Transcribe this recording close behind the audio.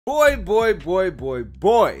Boy.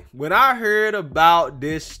 When I heard about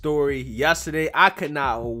this story yesterday, I could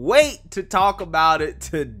not wait to talk about it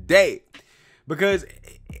today. Because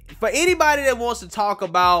for anybody that wants to talk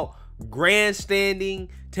about grandstanding,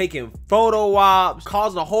 taking photo ops,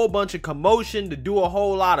 causing a whole bunch of commotion to do a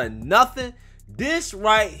whole lot of nothing, this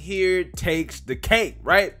right here takes the cake,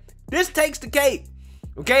 right? This takes the cake,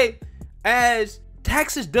 okay? As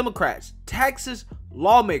Texas Democrats, Texas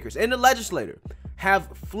lawmakers, and the legislature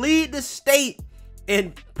have fled the state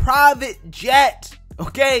in private jets,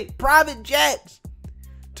 okay? Private jets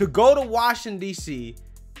to go to Washington, D.C.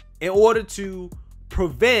 in order to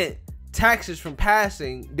prevent Texas from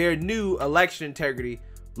passing their new election integrity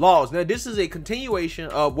laws. Now, this is a continuation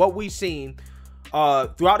of what we've seen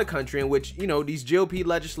throughout the country, in which, you know, these GOP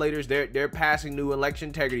legislators, they're passing new election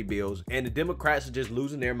integrity bills, and the Democrats are just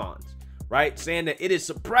losing their minds, right? Saying that it is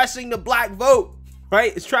suppressing the black vote,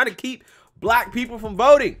 right? It's trying to keep black people from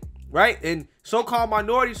voting, right? And so-called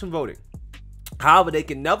minorities from voting. However, they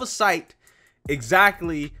can never cite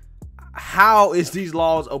exactly how is these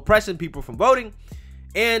laws oppressing people from voting,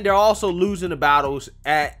 and they're also losing the battles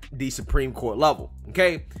at the Supreme Court level,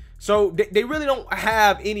 okay? So they really don't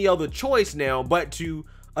have any other choice now but to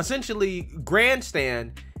essentially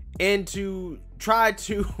grandstand and to try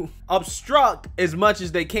to obstruct as much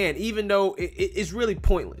as they can, even though it's really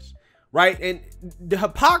pointless, right? And the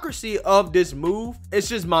hypocrisy of this move, it's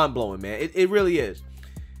just mind-blowing, man. It really is.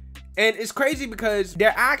 And it's crazy because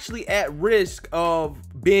they're actually at risk of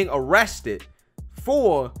being arrested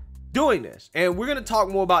for doing this. And we're going to talk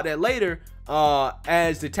more about that later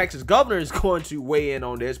as the Texas governor is going to weigh in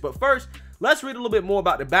on this. But first, let's read a little bit more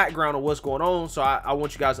about the background of what's going on, so I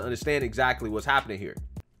want you guys to understand exactly what's happening here.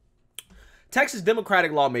 Texas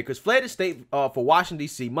Democratic lawmakers fled the state for Washington,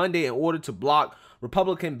 D.C. Monday in order to block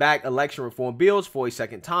Republican-backed election reform bills for a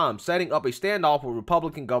second time, setting up a standoff with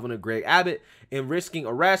Republican Governor Greg Abbott and risking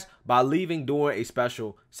arrest by leaving during a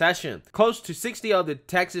special session. Close to 60 of the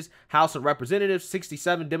Texas House of Representatives,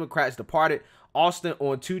 67 Democrats departed Austin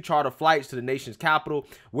on 2 charter flights to the nation's capital,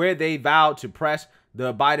 where they vowed to press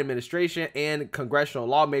the Biden administration and congressional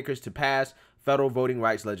lawmakers to pass federal voting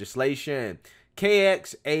rights legislation.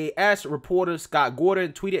 KXAS reporter Scott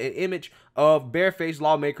Gordon tweeted an image of barefaced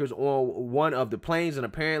lawmakers on one of the planes and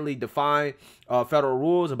apparently defying federal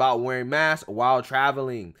rules about wearing masks while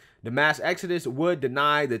traveling. The mass exodus would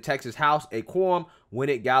deny the Texas House a quorum when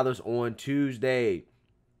it gathers on Tuesday.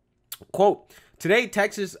 Quote, today,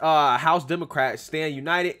 Texas House Democrats stand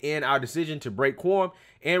united in our decision to break quorum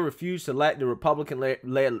and refuse to let the Republican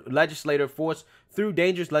legislature force through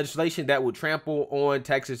dangerous legislation that would trample on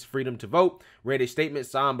Texas' freedom to vote, read a statement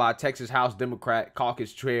signed by Texas House Democrat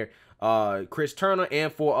Caucus Chair Chris Turner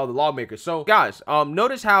and 4 other lawmakers. So, guys,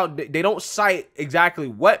 notice how they don't cite exactly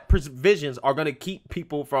what provisions are going to keep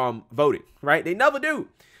people from voting, right? They never do.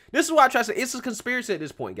 This is why I try to say it's a conspiracy at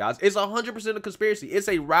this point, guys. It's 100% a conspiracy. It's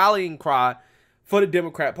a rallying cry for the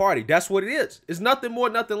Democrat Party. That's what it is. It's nothing more,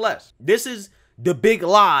 nothing less. This is the big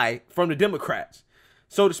lie from the Democrats,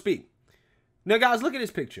 so to speak. Now, guys, look at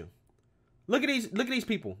this picture. Look at these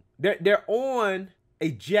people. They're on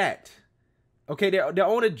a jet. Okay, they're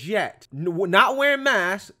on a jet, not wearing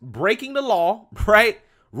masks, breaking the law, right?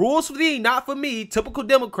 Rules for thee, not for me, typical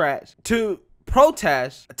Democrats, to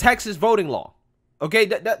protest Texas voting law. Okay,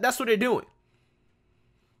 that's what they're doing.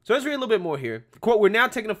 So let's read a little bit more here. Quote, we're now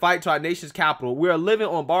taking a fight to our nation's capital. We are living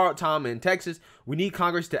on borrowed time in Texas. We need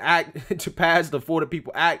Congress to act to pass the For the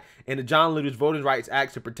People Act and the John Lewis Voting Rights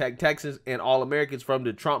Act to protect Texans and all Americans from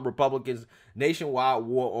the Trump Republicans' nationwide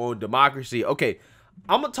war on democracy. Okay,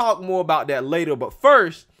 I'm going to talk more about that later. But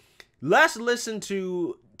first, let's listen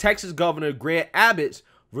to Texas Governor Greg Abbott's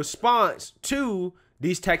response to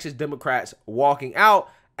these Texas Democrats walking out,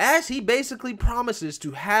 as he basically promises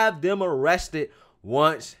to have them arrested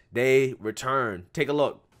once they return. Take a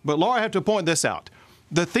look. But Laura, I have to point this out.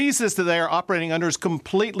 The thesis that they are operating under is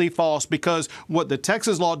completely false, because what the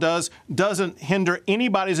Texas law does doesn't hinder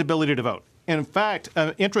anybody's ability to vote. In fact,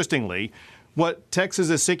 interestingly, what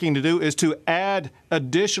Texas is seeking to do is to add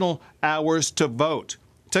additional hours to vote.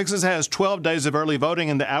 Texas has 12 days of early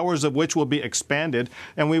voting, and the hours of which will be expanded,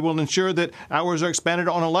 and we will ensure that hours are expanded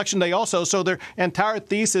on Election Day also. So their entire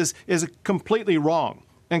thesis is completely wrong.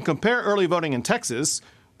 And compare early voting in Texas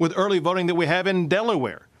with early voting that we have in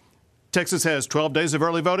Delaware. Texas has 12 days of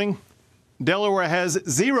early voting. Delaware has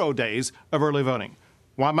 0 days of early voting.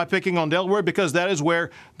 Why am I picking on Delaware? Because that is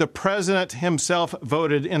where the president himself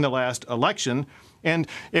voted in the last election. And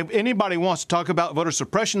if anybody wants to talk about voter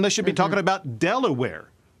suppression, they should be talking about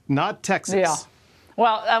Delaware, not Texas. Yeah.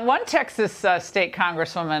 Well, one Texas state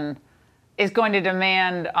congresswoman is going to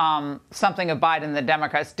demand something of Biden and the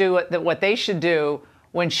Democrats do what they should do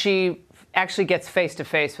when she actually gets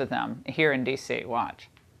face-to-face with them here in D.C. Watch.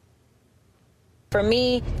 For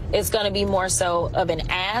me, it's going to be more so of an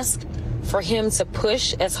ask for him to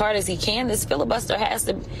push as hard as he can. This filibuster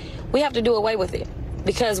we have to do away with it.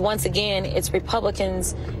 Because once again, it's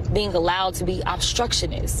Republicans being allowed to be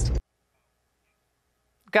obstructionists.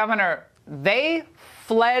 Governor, they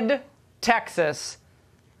fled Texas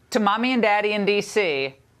to mommy and daddy in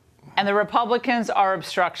D.C., and the Republicans are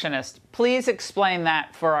obstructionists. Please explain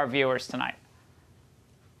that for our viewers tonight.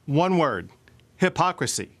 One word: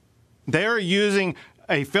 hypocrisy. They're using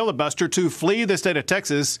a filibuster to flee the state of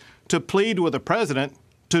Texas to plead with the president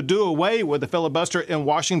to do away with the filibuster in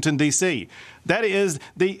Washington, D.C. That is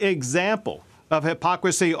the example of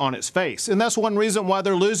hypocrisy on its face. And that's one reason why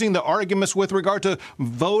they're losing the arguments with regard to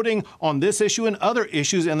voting on this issue and other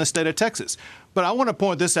issues in the state of Texas. But I want to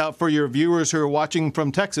point this out for your viewers who are watching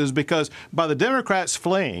from Texas, because by the Democrats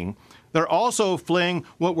fleeing, they're also fleeing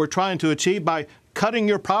what we're trying to achieve by cutting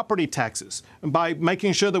your property taxes, by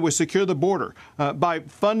making sure that we secure the border, by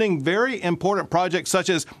funding very important projects such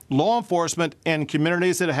as law enforcement in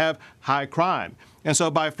communities that have high crime. And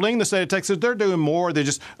so by fleeing the state of Texas, they're doing more than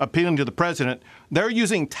just appealing to the president. They're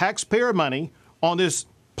using taxpayer money on this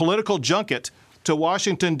political junket to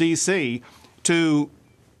Washington, D.C. to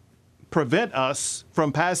prevent us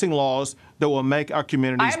from passing laws that will make our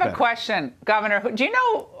communities better. I have a question, Governor. Do you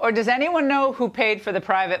know, or does anyone know who paid for the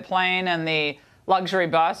private plane and the luxury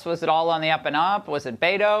bus? Was it all on the up and up? Was it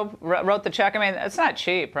Beto wrote the check? I mean, it's not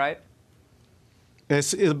cheap, right?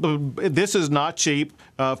 This is not cheap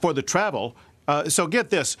for the travel. So get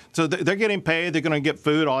this. So they're getting paid. They're going to get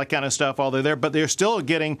food, all that kind of stuff while they're there. But they're still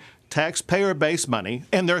getting taxpayer-based money,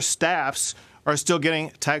 and their staffs are still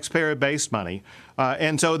getting taxpayer-based money.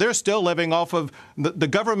 And so they're still living off of the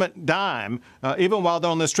government dime, even while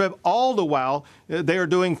they're on this trip. All the while, they are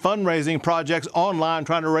doing fundraising projects online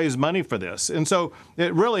trying to raise money for this. And so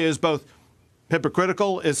it really is both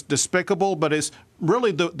hypocritical, it's despicable, but it's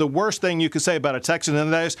really the worst thing you could say about a Texan.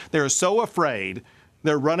 And that is they're so afraid.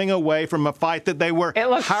 They're running away from a fight that they were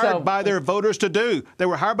hired by their voters to do. They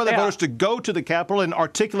were hired by their voters to go to the Capitol and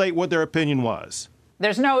articulate what their opinion was. We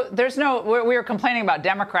were complaining about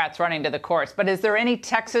Democrats running to the courts, but is there any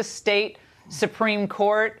Texas state Supreme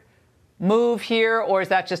Court move here, or is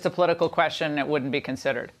that just a political question that wouldn't be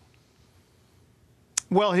considered?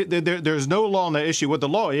 Well, there's no law on that issue. What the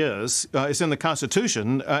law is, it's in the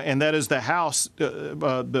Constitution, and that is the House,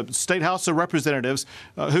 the State House of Representatives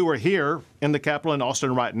who are here in the Capitol in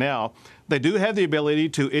Austin right now. They do have the ability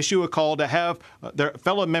to issue a call to have their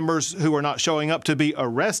fellow members who are not showing up to be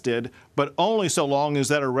arrested, but only so long as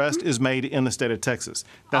that arrest is made in the state of Texas.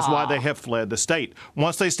 That's why they have fled the state.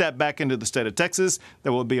 Once they step back into the state of Texas, they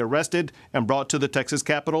will be arrested and brought to the Texas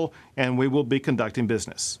Capitol, and we will be conducting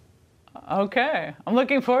business. Okay. I'm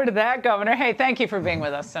looking forward to that, Governor. Hey, thank you for being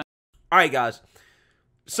with us. All right, guys.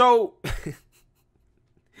 So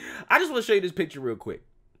I just want to show you this picture real quick.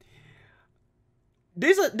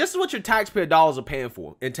 This is what your taxpayer dollars are paying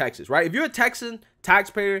for in Texas, right? If you're a Texan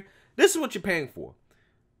taxpayer, this is what you're paying for.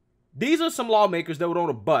 These are some lawmakers that were on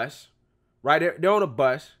a bus, right? They're on a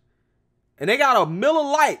bus, and they got a Miller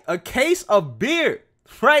Lite, a case of beer,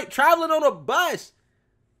 right? Traveling on a bus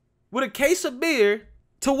with a case of beer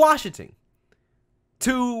to Washington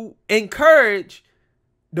to encourage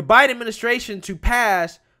the Biden administration to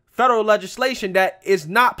pass federal legislation that is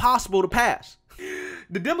not possible to pass.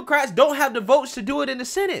 The Democrats don't have the votes to do it in the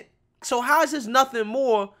Senate. So how is this nothing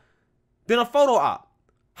more than a photo op?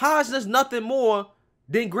 How is this nothing more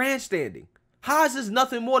than grandstanding? How is this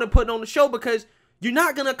nothing more than putting on the show? Because you're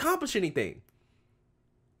not going to accomplish anything.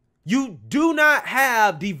 You do not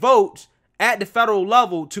have the votes at the federal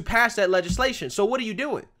level to pass that legislation. So what are you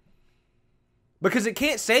doing? Because it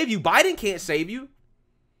can't save you. Biden can't save you.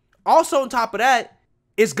 Also, on top of that,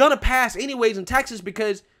 it's going to pass anyways in Texas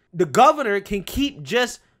because the governor can keep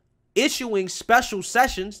just issuing special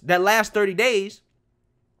sessions that last 30 days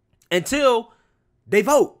until they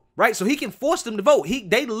vote, right? So he can force them to vote.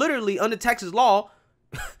 They literally, under Texas law,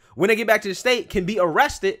 when they get back to the state, can be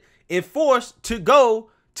arrested and forced to go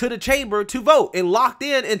to the chamber to vote and locked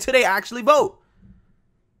in until they actually vote.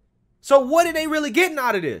 So what are they really getting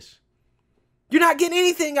out of this? You're not getting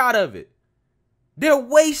anything out of it. They're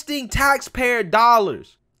wasting taxpayer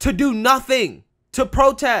dollars to do nothing, to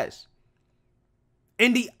protest.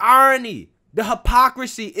 And the irony, the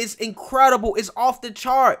hypocrisy is incredible. It's off the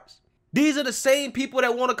charts. These are the same people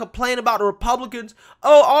that want to complain about the Republicans.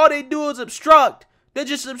 Oh, all they do is obstruct. They're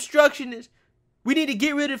just obstructionists. We need to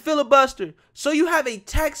get rid of the filibuster. So you have a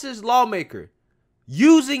Texas lawmaker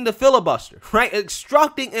using the filibuster, right?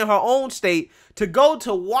 Instructing in her own state to go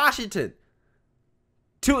to Washington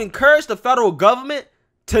to encourage the federal government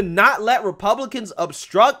to not let Republicans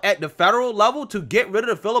obstruct at the federal level to get rid of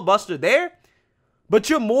the filibuster there. But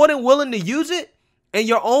you're more than willing to use it in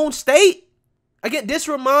your own state. Again, this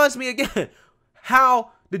reminds me again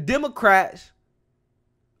how the Democrats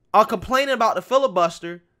are complaining about the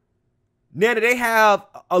filibuster now that they have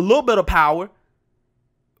a little bit of power.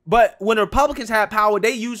 But when the Republicans had power,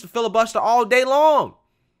 they used the filibuster all day long.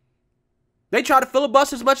 They tried to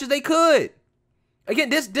filibuster as much as they could. Again,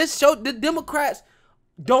 this showed the Democrats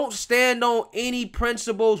don't stand on any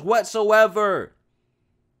principles whatsoever.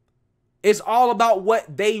 It's all about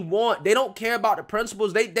what they want. They don't care about the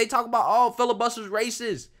principles. They talk about, oh, filibuster's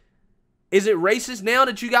racist. Is it racist now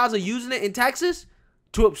that you guys are using it in Texas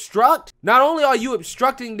to obstruct? Not only are you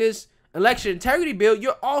obstructing this election integrity bill,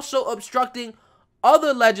 you're also obstructing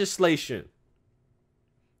other legislation,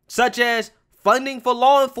 such as funding for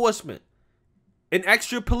law enforcement and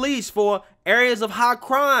extra police for areas of high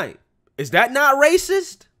crime. Is that not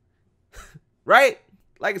racist? Right?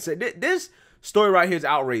 Like I said, this story right here is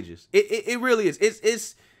outrageous. It really is.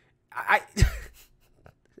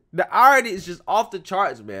 The irony is just off the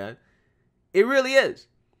charts, man. It really is.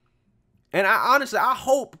 And I honestly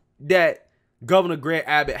hope that Governor Greg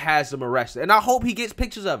Abbott has them arrested. And I hope he gets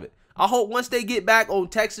pictures of it. I hope once they get back on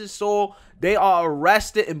Texas soil, they are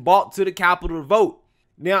arrested and brought to the Capitol to vote.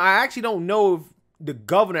 Now, I actually don't know if the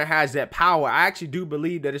governor has that power. I actually do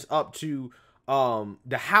believe that it's up to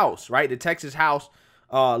the House, right? The Texas House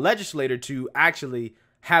legislator to actually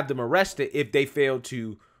have them arrested if they fail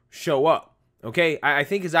to show up. Okay, I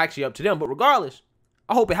think it's actually up to them. But regardless,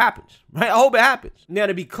 I hope it happens, right? I hope it happens. Now,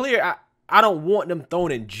 to be clear, I don't want them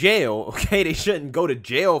thrown in jail. Okay, they shouldn't go to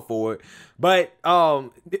jail for it. But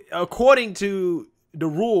according to the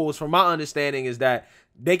rules, from my understanding, is that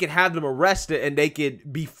they can have them arrested and they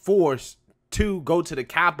could be forced to go to the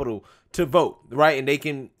Capitol to vote, right? And they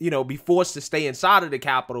can, be forced to stay inside of the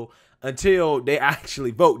Capitol until they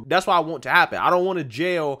actually vote. That's what I want to happen. I don't want to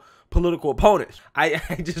jail political opponents. I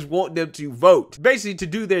just want them to vote, basically to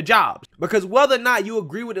do their jobs. Because whether or not you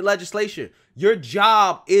agree with the legislation, your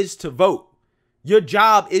job is to vote. Your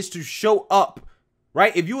job is to show up,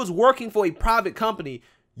 right? If you was working for a private company,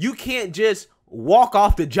 you can't just walk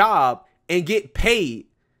off the job and get paid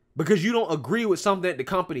because you don't agree with something that the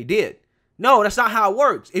company did. No, that's not how it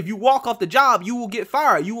works. If you walk off the job, you will get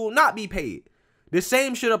fired. You will not be paid. The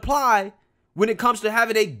same should apply when it comes to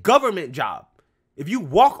having a government job. If you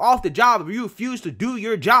walk off the job, if you refuse to do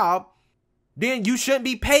your job, then you shouldn't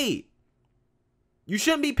be paid. You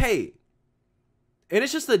shouldn't be paid. And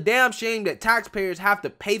it's just a damn shame that taxpayers have to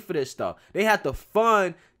pay for this stuff. They have to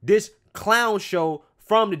fund this clown show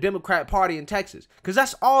from the Democrat Party in Texas. Because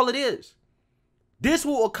that's all it is. This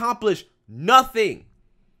will accomplish nothing.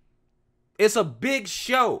 It's a big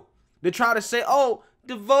show. They try to say, oh,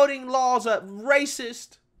 the voting laws are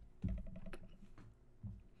racist.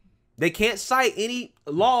 They can't cite any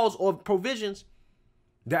laws or provisions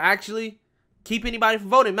that actually keep anybody from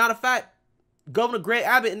voting. Matter of fact, Governor Greg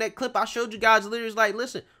Abbott in that clip I showed you guys literally is like,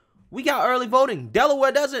 listen, we got early voting.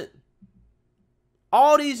 Delaware doesn't.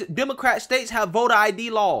 All these Democrat states have voter ID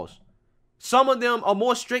laws. Some of them are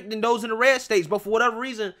more strict than those in the red states, but for whatever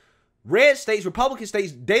reason, red states, Republican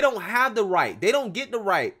states, they don't have the right. They don't get the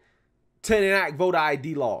right to enact voter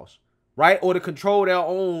ID laws, right? Or to control their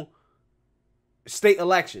own state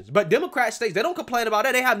elections. But Democrat states, they don't complain about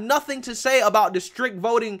that. They have nothing to say about the strict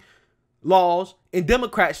voting laws in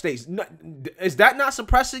Democrat states. Is that not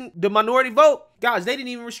suppressing the minority vote? Guys, they didn't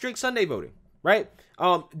even restrict Sunday voting, right?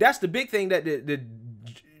 That's the big thing that the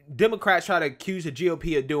Democrats try to accuse the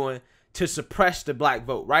GOP of doing to suppress the black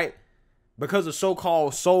vote, right? Because of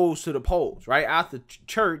so-called souls to the polls, right? After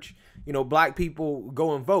church, black people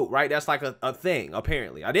go and vote, right? That's like a thing,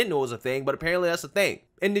 apparently. I didn't know it was a thing, but apparently that's a thing.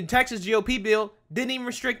 And the Texas GOP bill didn't even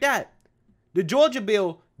restrict that. The Georgia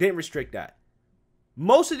bill didn't restrict that.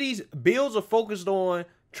 Most of these bills are focused on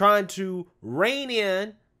trying to rein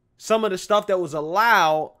in some of the stuff that was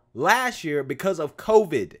allowed last year because of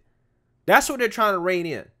COVID. That's what they're trying to rein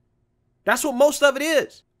in. That's what most of it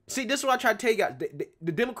is. See, this is what I try to tell you guys.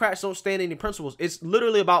 The Democrats don't stand any principles. It's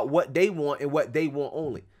literally about what they want and what they want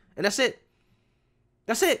only. And that's it.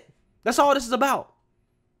 That's it. That's all this is about.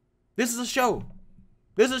 This is a show.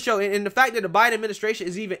 This is a show. And the fact that the Biden administration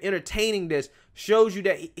is even entertaining this shows you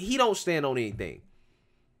that he don't stand on anything.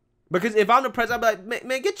 Because if I'm the president, I'd be like,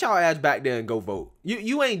 man, get y'all ass back there and go vote.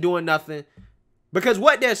 You ain't doing nothing. Because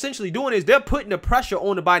what they're essentially doing is they're putting the pressure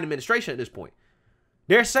on the Biden administration at this point.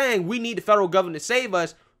 They're saying we need the federal government to save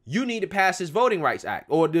us. You need to pass this Voting Rights Act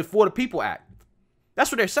or the For the People Act.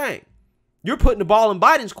 That's what they're saying. You're putting the ball in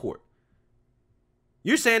Biden's court.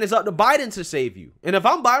 You're saying it's up to Biden to save you. And if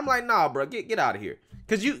I'm Biden, I'm like, nah, bro, get out of here.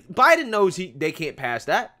 Because Biden knows they can't pass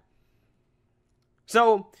that.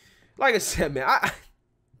 So, like I said, man,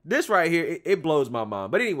 this right here, it blows my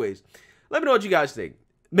mind. But anyways, let me know what you guys think.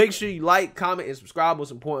 Make sure you like, comment, and subscribe. Most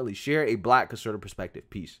importantly, share a Black conservative perspective.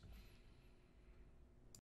 Peace.